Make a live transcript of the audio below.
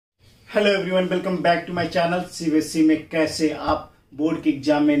Hello everyone, welcome back to my channel. CBSE में कैसे आप बोर्ड के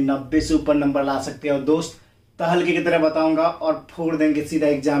एग्जाम में 90 से ऊपर नंबर ला सकते हो दोस्त, तहलके की तरह बताऊंगा और फोड़ देंगे सीधा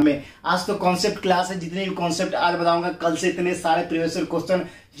एग्जाम में। आज तो कॉन्सेप्ट क्लास है, जितने भी कॉन्सेप्ट आज बताऊंगा, कल से इतने सारे प्रीवियस क्वेश्चन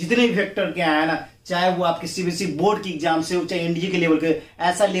जितने भी वेक्टर के आए ना, चाहे वो आपके सीबीएसई बोर्ड की एग्जाम से हो चाहे एनडीए के लेवल के,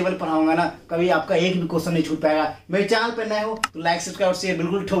 ऐसा लेवल पढ़ाऊंगा ना, कभी आपका एक भी क्वेश्चन नहीं छूट पाएगा। मेरे चैनल पर नए हो तो लाइक सब्सक्राइब और शेयर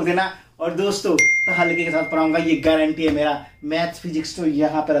बिल्कुल ठोक देना। और दोस्तों तहलके के साथ पढ़ाऊंगा, ये गारंटी है मेरा। मैथ फिजिक्स तो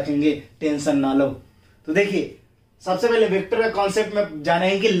यहाँ पे रखेंगे, टेंशन ना लो। तो देखिए, सबसे पहले वेक्टर का कॉन्सेप्ट में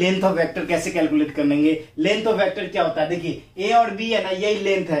जानेंगे कि लेंथ ऑफ वेक्टर कैसे कैलकुलेट करेंगे। लेंथ ऑफ वेक्टर क्या होता है, देखिए ए और बी है ना, यही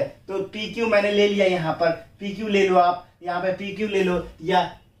लेंथ है। तो पी क्यू मैंने ले लिया, यहाँ पर पी क्यू ले लो, आप यहाँ पे पी क्यू ले लो या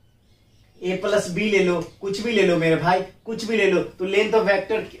ए प्लस बी ले लो, कुछ भी ले लो मेरे भाई, कुछ भी ले लो। तो लेंथ ऑफ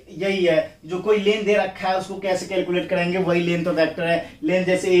वेक्टर यही है। जो कोई लेंथ दे रखा है उसको कैसे कैलकुलेट करेंगे, वही लेंथ ऑफ वेक्टर है। लेंथ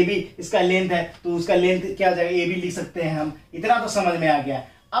जैसे ए बी, इसका लेंथ है तो उसका लेंथ क्या हो जाएगा, ए बी लिख सकते हैं हम। इतना तो समझ में आ गया।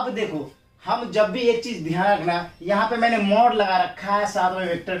 अब देखो, हम जब भी एक चीज ध्यान रखना, यहाँ पे मैंने मॉड लगा रखा है, साथ में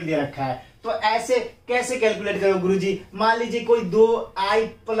वेक्टर भी दे रखा है। तो ऐसे कैसे कैलकुलेट करो गुरुजी। मान लीजिए कोई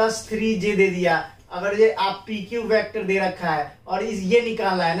 2i+3j दे दिया, अगर ये आप पी क्यू वेक्टर दे रखा है और ये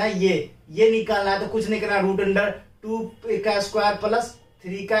निकालना है ना, ये निकालना है, तो कुछ नहीं करना, √2 का स्क्वायर प्लस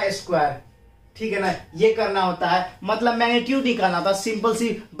 3 का स्क्वायर, ठीक है ना, ये करना होता है। मतलब मैग्नीट्यूड निकालना होता है। सिंपल सी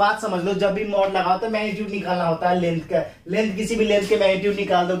बात समझ लो, जब भी मॉड लगाओ तो मैग्नीट्यूड निकालना होता है लेंथ का। लेंथ किसी भी लेंथ के मैग्नीट्यूड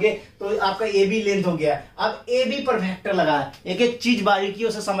निकाल दोगे तो आपका ए बी लेंथ हो गया। अब ए बी पर वेक्टर लगा है, एक एक चीज बारीकियों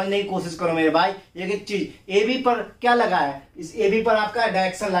से समझने की कोशिश करो मेरे भाई। एक एक चीज ए बी पर क्या लगा है, इस ए बी पर आपका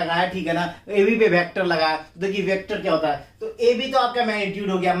डायरेक्शन लगा है, ठीक है ना, ए बी पे वेक्टर लगा है। तो देखिए वेक्टर क्या होता है, तो ए बी तो आपका मैग्नीट्यूड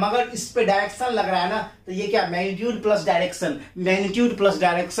हो गया, मगर इस पे डायरेक्शन लग रहा है ना, तो ये क्या, magnitude plus direction. Magnitude plus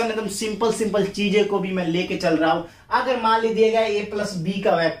direction, एकदम सिंपल चीजें को भी मैं लेके चल रहा हूं। अगर मान लीजिएगा ए प्लस बी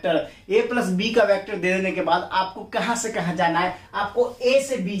का वेक्टर दे देने के बाद आपको कहां से कहां जाना है, आपको ए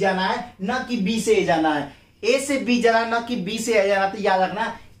से बी जाना है, ना कि बी से ए जाना है। ए से बी जाना है, ना कि बी से ए जाना। तो याद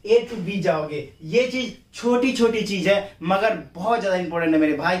रखना, ए टू बी जाओगे। ये चीज छोटी छोटी चीज है, मगर बहुत ज्यादा इंपॉर्टेंट है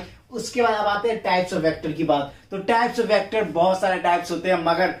मेरे भाई। उसके बाद अब आते हैं टाइप्स ऑफ वेक्टर की बात। तो टाइप्स ऑफ वेक्टर बहुत सारे टाइप्स होते हैं,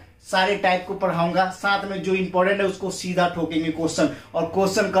 मगर सारे टाइप को पढ़ाऊंगा, साथ में जो इंपॉर्टेंट है उसको सीधा ठोकेंगे क्वेश्चन। और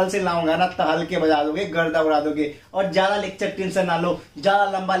क्वेश्चन कल से लाऊंगा ना, तहलके बजा दोगे, गर्दा उड़ा दोगे। और ज्यादा लेक्चर टेंशन ना लो, ज्यादा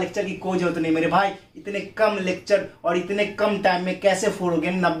लंबा लेक्चर की कोई जरूरत नहीं मेरे भाई। इतने कम लेक्चर और इतने कम टाइम में कैसे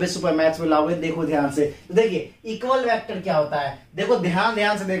फोड़ोगे, 90 से ऊपर मैथ्स में लाओगे। देखो ध्यान से, तो देखिए इक्वल वेक्टर क्या होता है। देखो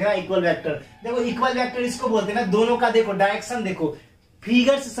ध्यान से देखना, इक्वल वेक्टर। देखो इक्वल वेक्टर इसको बोलते हैं ना, दोनों का देखो डायरेक्शन, देखो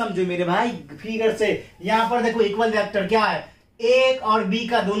फिगर से समझो मेरे भाई, फिगर से। यहां पर देखो इक्वल वेक्टर क्या है, ए और बी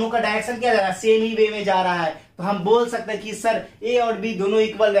का दोनों का डायरेक्शन क्या जा रहा है, सेम ही वे में जा रहा है। तो हम बोल सकते हैं कि सर ए और बी दोनों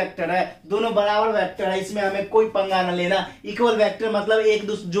इक्वल वेक्टर है, दोनों बराबर वेक्टर है, इसमें हमें कोई पंगा ना लेना। इक्वल वेक्टर मतलब एक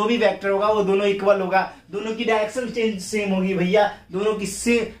दूसरे जो भी वेक्टर होगा वो दोनों इक्वल होगा, दोनों की डायरेक्शन चेंज सेम होगी भैया, दोनों की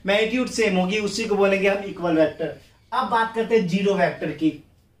मैग्नीट्यूड सेम होगी, उसी को बोलेंगे हम इक्वल वेक्टर। अब बात करते हैं जीरो वेक्टर की।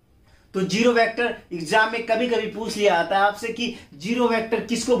 तो जीरो वेक्टर एग्जाम में कभी कभी पूछ लिया आता है आपसे कि जीरो वेक्टर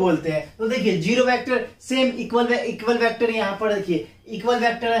किसको बोलते हैं। तो देखिए zero vector same equal vector, यहां पर देखिए इक्वल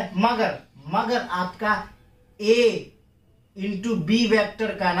वेक्टर है, मगर आपका ए इंटू बी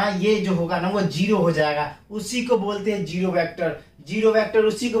वेक्टर का ना, ये जो होगा ना वो जीरो हो जाएगा, उसी को बोलते हैं जीरो वेक्टर। जीरो वेक्टर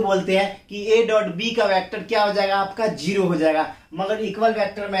उसी को बोलते हैं कि ए डॉट बी का वेक्टर क्या हो जाएगा, आपका जीरो हो जाएगा। मगर इक्वल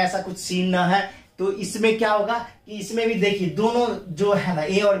वेक्टर में ऐसा कुछ सीन ना है। तो इसमें क्या होगा कि इसमें भी देखिए दोनों जो है ना,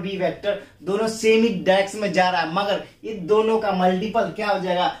 ए और बी वेक्टर दोनों सेम ही डायरेक्शन में जा रहा है, मगर ये दोनों का मल्टीपल क्या हो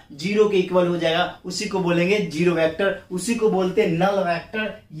जाएगा, जीरो के इक्वल हो जाएगा, उसी को बोलेंगे जीरो वेक्टर। उसी को बोलते हैं नल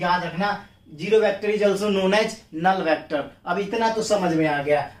वेक्टर। याद रखना, zero vector is also known as null vector. अब इतना तो समझ में आ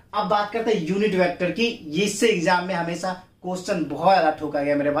गया। अब बात करते हैं यूनिट वेक्टर की। इससे एग्जाम में हमेशा क्वेश्चन बहुत ज्यादा ठोका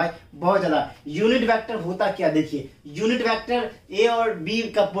गया मेरे भाई, बहुत ज्यादा। यूनिट वेक्टर होता क्या, देखिए यूनिट वेक्टर ए और बी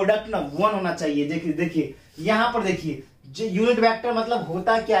का प्रोडक्ट ना 1 होना चाहिए। देखिए यहां पर देखिए, यूनिट वेक्टर मतलब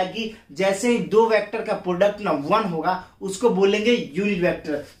होता क्या है कि जैसे ही दो वेक्टर का प्रोडक्ट ना 1 होगा उसको बोलेंगे यूनिट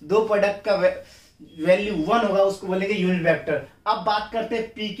वेक्टर। दो प्रोडक्ट का वैल्यू 1 होगा उसको बोलेंगे यूनिट वेक्टर। अब बात करते हैं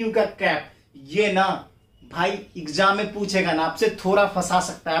पी क्यू का कैप। ये ना भाई एग्जाम में पूछेगा ना, आपसे थोड़ा फंसा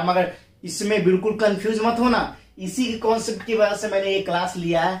सकता है, मगर इसमें बिल्कुल कंफ्यूज मत होना। इसी के कॉन्सेप्ट की वजह से मैंने ये क्लास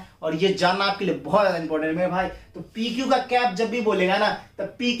लिया है और ये जानना आपके लिए बहुत ज्यादा इंपॉर्टेंट है मेरे भाई। तो पी क्यू का कैप जब भी बोलेगा ना,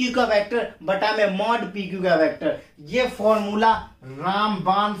 तब पी क्यू का वेक्टर बटा में मॉड पी क्यू का वेक्टर। ये फॉर्मूला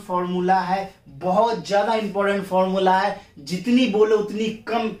रामबाण फॉर्मूला है, बहुत ज्यादा इंपॉर्टेंट फॉर्मूला है। जितनी बोलो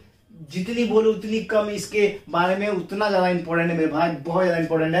उतनी कम इसके बारे में, उतना ज्यादा इंपॉर्टेंट है मेरे भाई, बहुत ज्यादा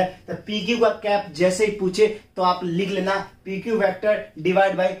इंपॉर्टेंट है। तो पी क्यू का कैप जैसे ही पूछे तो आप लिख लेना, P Q vector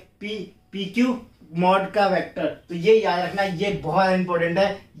divide by P Q mod का वेक्टर। तो ये याद रखना, ये बहुत इंपॉर्टेंट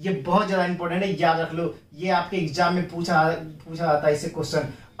है, ये बहुत ज्यादा इंपॉर्टेंट है, याद रख लो। ये आपके एग्जाम में पूछा जाता है इससे क्वेश्चन।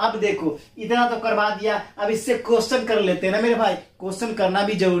 अब देखो इतना तो करवा दिया, अब इससे क्वेश्चन कर लेते हैं ना मेरे भाई, क्वेश्चन करना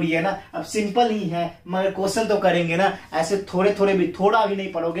भी जरूरी है ना। अब सिंपल ही है मगर क्वेश्चन तो करेंगे ना, ऐसे थोड़े थोड़े भी, थोड़ा भी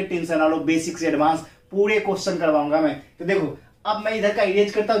नहीं पढ़ोगे, टेंशन ना लो, बेसिक से एडवांस पूरे क्वेश्चन करवाऊंगा मैं। तो देखो अब मैं इधर का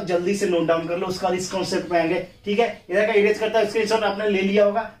इरेज करता हूँ, जल्दी से नोट डाउन कर लो, उसके बाद इस कॉन्सेप्ट में आएंगे, ठीक है। इधर का इरेज करता हूँ, स्क्रीनशॉट आपने ले लिया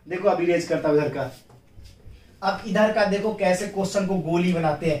होगा, देखो अब इरेज करता हूँ इधर का। अब इधर का देखो कैसे क्वेश्चन को गोली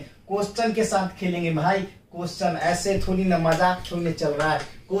बनाते हैं, क्वेश्चन के साथ खेलेंगे भाई, क्वेश्चन ऐसे थोड़ी ना मजाक थोड़ी ना चल रहा है,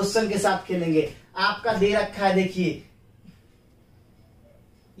 क्वेश्चन के साथ खेलेंगे। आपका दे रखा है, देखिए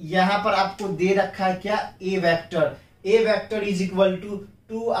यहां पर आपको दे रखा है क्या, ए vector is equal to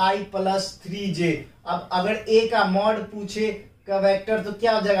 2i plus 3j। अब अगर ए का मॉड पूछे का वेक्टर तो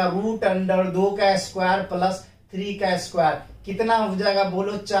क्या हो जाएगा, रूट अंडर 2 का स्क्वायर प्लस 3 का स्क्वायर, कितना हो जाएगा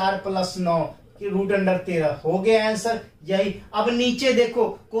बोलो, 4 प्लस 9 कि रूट अंडर 13। हो गया आंसर यही। अब नीचे देखो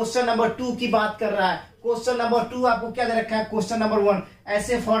क्वेश्चन नंबर 2 की बात कर रहा है, क्वेश्चन नंबर 2 आपको क्या दे रखा है, क्वेश्चन नंबर 1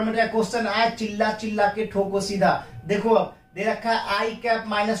 ऐसे फॉर्मेट का क्वेश्चन आए, चिल्ला चिल्ला के ठोको सीधा। देखो अब दे रखा है आई cap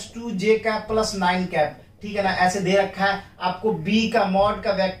minus 2j cap plus 9 cap, ठीक है ना, ऐसे दे रखा है। आपको बी का मॉड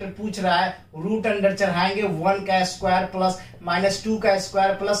का वेक्टर पूछ रहा है, रूट अंडर चढ़ाएंगे 1 का स्क्वायर प्लस माइनस 2 का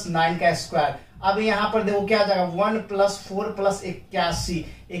स्क्वायर प्लस 9 का स्क्वायर। अब यहाँ पर देखो क्या आ जाएगा, 1 प्लस 4 प्लस 81,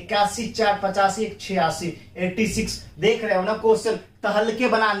 81 4 85 86, 86। देख रहे हो ना क्वेश्चन, तहलके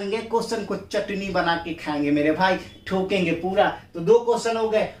बना लेंगे क्वेश्चन को, चटनी बना के खाएंगे मेरे भाई, ठोकेंगे पूरा। तो 2 क्वेश्चन हो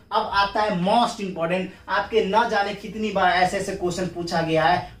गए। अब आता है मोस्ट इंपॉर्टेंट, आपके न जाने कितनी बार ऐसे ऐसे क्वेश्चन पूछा गया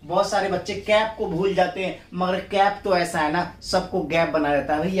है, बहुत सारे बच्चे कैप को भूल जाते हैं, मगर कैप तो ऐसा है ना, सबको गैप बना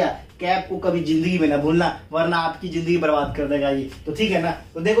रहता है भैया, कैप को कभी जिंदगी में ना भूलना, वरना आपकी जिंदगी बर्बाद कर देगा ये, तो ठीक है ना।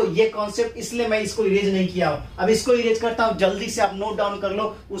 तो देखो ये कॉन्सेप्ट, इसलिए मैं इसको इरेज नहीं किया हूं। अब इसको इरेज करता हूं, जल्दी से आप नोट डाउन कर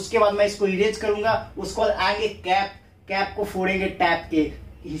लो, उसके बाद मैं इसको इरेज करूंगा, उसको आएंगे कैप, कैप को फोड़ेंगे टैप के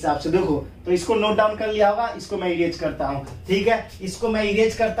हिसाब से। देखो तो इसको नोट डाउन कर लिया होगा, इसको मैं इरेज करता हूं, ठीक है, इसको मैं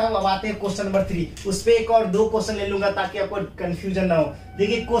इरेज करता हूं। अब आते हैं क्वेश्चन नंबर 3, उस पे एक और 2 क्वेश्चन ले लूंगा ताकि आपको कंफ्यूजन ना हो।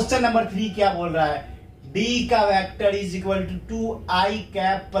 देखिए क्वेश्चन नंबर 3 क्या बोल रहा है, डी का vector is equal to 2i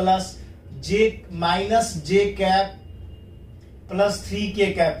cap plus j minus j cap plus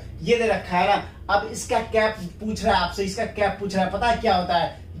 3k cap, ये दे रखा है ना। अब इसका कैप पूछ रहा है आपसे, इसका कैप पूछ रहा है, पता है क्या होता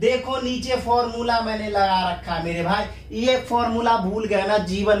है, देखो नीचे फॉर्मूला मैंने लगा रखा है मेरे भाई, ये फॉर्मूला भूल गए ना,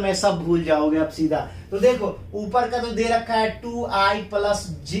 जीवन में सब भूल जाओगे अब सीधा। तो देखो ऊपर का तो दे रखा है 2i plus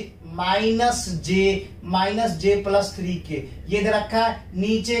j minus j plus 3k, ये दे रखा है।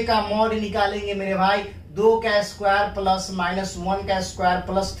 नीचे का मॉड निकालेंगे मेरे भाई, 2 का स्क्वायर प्लस माइनस 1 का स्क्वायर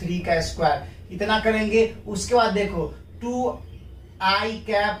प्लस 3 का स्क्वायर, इतना करेंगे। उसके बाद देखो 2i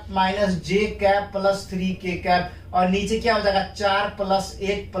cap minus j cap plus 3k cap, और नीचे क्या हो जाएगा, 4 प्लस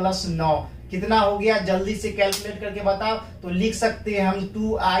 1 प्लस 9, कितना हो गया, जल्दी से कैलकुलेट करके बताओ। तो लिख सकते हैं हम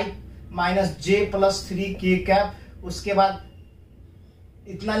 2i minus j plus 3k cap, उसके बाद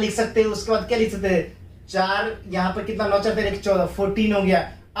इतना लिख सकते हैं। उसके बाद क्या लिख सकते हैं, 4 यहाँ पर कितना, 9 4 1 14, 14 हो गया।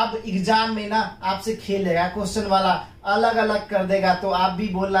 अब एग्जाम में ना आपसे खेलेगा क्वेश्चन वाला, अलग अलग कर देगा, तो आप भी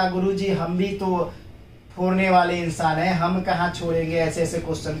बोलना गुरुजी हम भी तो फोड़ने वाले इंसान हैं, हम कहाँ छोड़ेंगे ऐसे ऐसे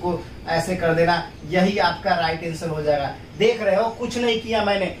क्वेश्चन को, ऐसे कर देना, यही आपका राइट आंसर हो जाएगा। देख रहे हो कुछ नहीं किया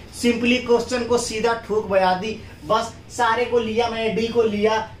मैंने, सिंपली क्वेश्चन को सीधा ठोक बजा दी, बस सारे को लिया मैंने, डी को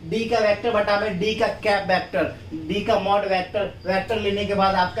लिया, डी का वेक्टर बटा में डी का कैप वेक्टर, डी का मॉड वेक्टर, वेक्टर लेने के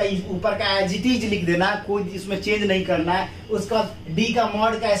बाद आपका ऊपर का एज इट इज लिख देना, कोई इसमें चेंज नहीं करना है। उसके बाद डी का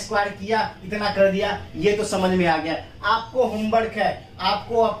मॉड का स्क्वायर किया, इतना कर दिया, ये तो समझ में आ गया। आपको होमवर्क है,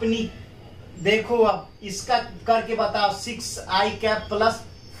 आपको अपनी देखो अब इसका करके बताओ, 6i cap plus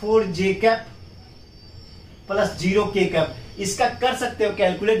 4j cap plus 0k cap, इसका कर सकते हो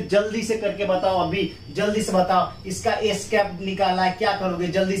कैलकुलेट, जल्दी से करके बताओ, अभी जल्दी से बताओ। इसका एस कैप निकालना है, क्या करोगे,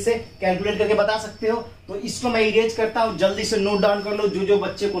 जल्दी से कैलकुलेट करके बता सकते हो। तो इसको मैं इरेज करता हूं, जल्दी से नोट डाउन कर लो, जो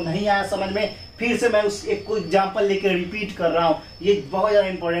बच्चे को नहीं आया समझ में, फिर से मैं उस एक को एग्जाम्पल लेकर रिपीट कर रहा हूं, ये बहुत ज्यादा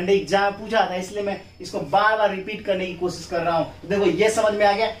इंपॉर्टेंट है, एग्जाम पूछा था इसलिए मैं इसको बार बार रिपीट करने की कोशिश कर रहा हूं। तो देखो ये समझ में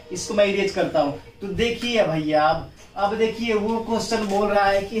आ गया, इसको मैं इरेज करता हूं। तो देखिए भैया अब देखिए वो क्वेश्चन बोल रहा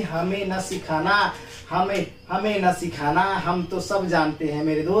है कि हमें न सिखाना, हमें न सिखाना, हम तो सब जानते हैं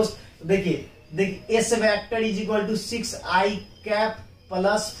मेरे दोस्त। तो देखिए S vector is equal to 6i cap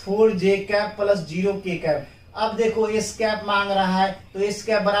plus 4j cap plus 0k cap. अब देखो एस कैप मांग रहा है, तो एस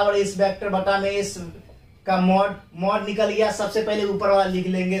कैप बराबर इस वेक्टर बटा में एस का मॉड निकल गया। सबसे पहले ऊपर वाला लिख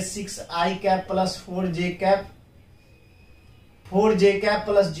लेंगे 6i cap plus 4j cap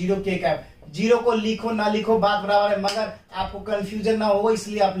plus 0k cap. 0 को लिखो ना लिखो बात बराबर है, मगर आपको कंफ्यूजन ना हो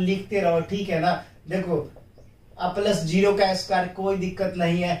इसलिए आप लिखते रहो, ठीक है ना। देखो अब प्लस 0 का स्क्वायर, कोई दिक्कत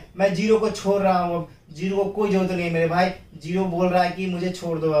नहीं है, मैं 0 को छोड़ रहा हूं, अब 0 को कोई जरूरत नहीं है मेरे भाई, 0 बोल रहा है कि मुझे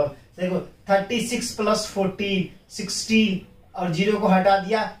छोड़ दो। अब देखो 36 प्लस 14 16 और 0 को हटा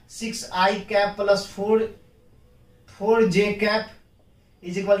दिया, 6i cap plus 4j cap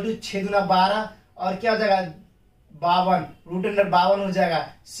is equal to 6 दूना 12 और क्या हो जाएगा 52, रूट अंडर 52 हो जाएगा,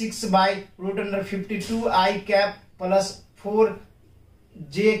 6 by root under 52 I cap plus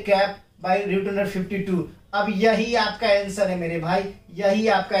 4j cap by root under 52। अब यही आपका आंसर है मेरे भाई, यही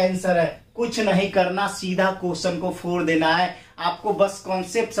आपका आंसर है। कुछ नहीं करना, सीधा क्वेश्चन को फोड़ देना है। आपको बस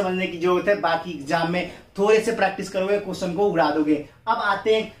कॉन्सेप्ट समझने की जरूरत है, बाकी एग्जाम में थोड़े से प्रैक्टिस करोगे क्वेश्चन को उड़ा दोगे। अब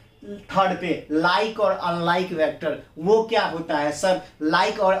आते हैं थर्ड पे, लाइक और अनलाइक वेक्टर। वो क्या होता है सर?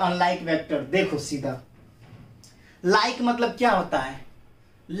 लाइक और अनलाइक वेक्टर देखो सीधा, लाइक मतलब क्या होता है?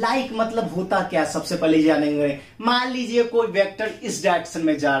 लाइक मतलब होता क्या, सबसे पहले जानेंगे। मान लीजिए कोई वेक्टर इस डायरेक्शन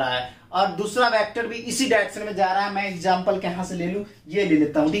में जा रहा है और दूसरा वेक्टर भी इसी डायरेक्शन में जा रहा है। मैं एग्जांपल कहां से ले लूं, ये ले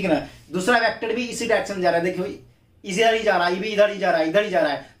लेता हूं, ठीक है ना। दूसरा वेक्टर भी इसी डायरेक्शन में जा रहा है, देखिए इधर ही जा रहा है, ये भी इधर ही जा रहा है, इधर ही जा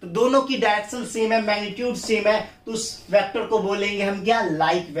रहा है, तो दोनों की डायरेक्शन सेम है, मैग्नीट्यूड सेम है, तो उस वेक्टर को बोलेंगे हम क्या?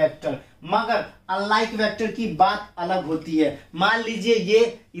 Like vector. मगर अनलाइक वेक्टर की बात अलग होती है। मान लीजिए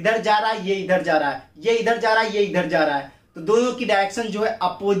ये इधर जा रहा है, ये इधर जा रहा है, ये इधर जा रहा है, ये इधर जा रहा है, तो दोनों की डायरेक्शन जो है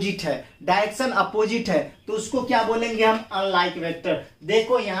अपोजिट है, डायरेक्शन अपोजिट है, तो उसको क्या बोलेंगे हम? Unlike vector.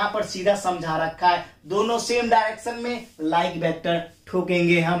 देखो यहां पर सीधा समझा रखा है, दोनों सेम डायरेक्शन में लाइक वेक्टर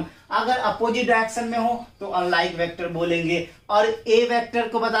ठोकेंगे हम। अगर अपोजिट डायरेक्शन में हो तो अनलाइक वेक्टर बोलेंगे। और ए वेक्टर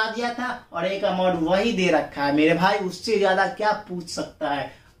को बता दिया था और ए का मॉड वही दे रखा है मेरे भाई, उससे ज्यादा क्या पूछ सकता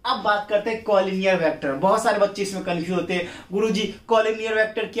है। अब बात करते हैं कॉलिनियर वेक्टर। बहुत सारे बच्चे इसमें कंफ्यूज होते हैं, गुरुजी कॉलिनियर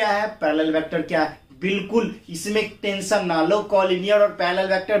वेक्टर क्या है, पैरेलल वेक्टर क्या है। बिल्कुल इसमें टेंशन ना लो, कॉलिनियर और पैरेलल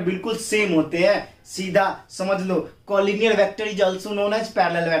वेक्टर बिल्कुल सेम होते हैं, सीधा समझ लो। Collinear vector is also known as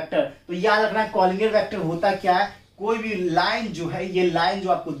parallel vector. तो याद रखना कॉलिनियर वेक्टर होता क्या है, कोई भी लाइन जो है, ये लाइन जो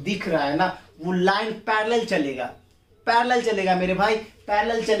आपको दिख रहा है ना, वो लाइन पैरेलल चलेगा, पैरेलल चलेगा मेरे भाई,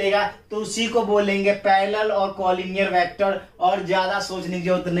 पैरेलल चलेगा, तो उसी को बोलेंगे पैरेलल और कॉलिनियर वेक्टर। और ज्यादा सोचने की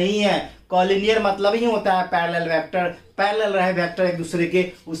जरूरत नहीं है, कॉलिनियर मतलब ही होता है पैरेलल वेक्टर, पैरेलल रहे वेक्टर एक दूसरे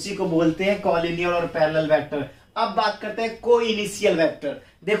के, उसी को बोलते हैं कॉलिनियर और पैरेलल वेक्टर। अब बात करते हैं को इनिशियल वेक्टर।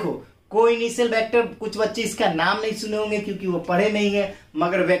 देखो को इनिशियल वेक्टर, कुछ बच्चे इसका नाम नहीं सुने होंगे क्योंकि वो पढ़े नहीं है,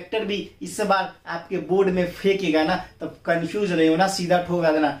 मगर वेक्टर भी इस बार आपके बोर्ड में फेंकेगा ना, तब कंफ्यूज नहीं होना, सीधा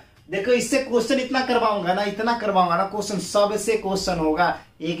ठोका देना। देखो इससे क्वेश्चन इतना करवाऊंगा ना, इतना करवाऊंगा ना क्वेश्चन, सबसे क्वेश्चन होगा,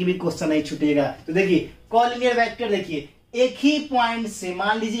 एक भी क्वेश्चन नहीं छूटेगा। तो देखिए कॉलिनियर वेक्टर, देखिए एक ही पॉइंट से,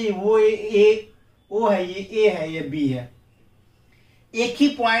 मान लीजिए वो ओ है, ये ए है, ये बी है, एक ही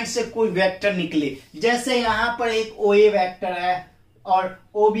पॉइंट से कोई वेक्टर निकले, जैसे यहां पर एक ओ ए वेक्टर है और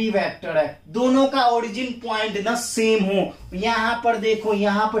ओ बी वेक्टर है, दोनों का ओरिजिन पॉइंट ना सेम हो। यहां पर देखो,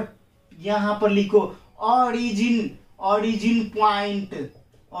 यहां पर लिखो origin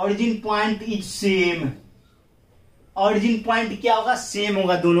point is same. Origin point क्या होगा? सेम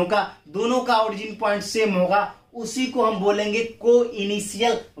होगा, दोनों का ओरिजिन पॉइंट सेम होगा, उसी को हम बोलेंगे को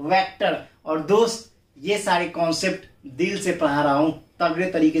इनिशियल वेक्टर। और दोस्त ये सारे कॉन्सेप्ट दिल से पढ़ा रहा हूं, तगड़े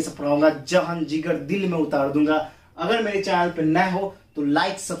तरीके से पढ़ाऊंगा, जहन जिगर दिल में उतार दूंगा। अगर मेरे चैनल पे नए हो तो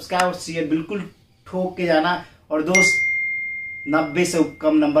लाइक सब्सक्राइब और शेयर बिल्कुल ठोक के जाना। और दोस्त 90 से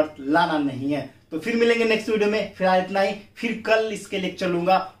कम नंबर लाना नहीं है। तो फिर मिलेंगे नेक्स्ट वीडियो में, फिलहाल इतना ही। फिर कल इसके लेक्चर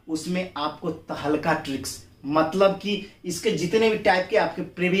लूंगा, उसमें आपको तहलका ट्रिक्स, मतलब कि इसके जितने भी टाइप के आपके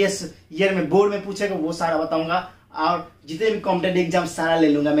प्रीवियस ईयर में बोर्ड में पूछेगा वो सारा बताऊंगा, और जितने भी कॉम्पिटेटिव एग्जाम सारा ले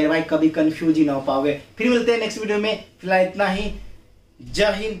लूंगा मेरे भाई, कभी कंफ्यूज ही ना हो पाओगे। फिर मिलते हैं नेक्स्ट वीडियो में, फिलहाल इतना ही।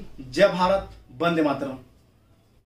 जय हिंद, जय भारत, वंदे मातरम।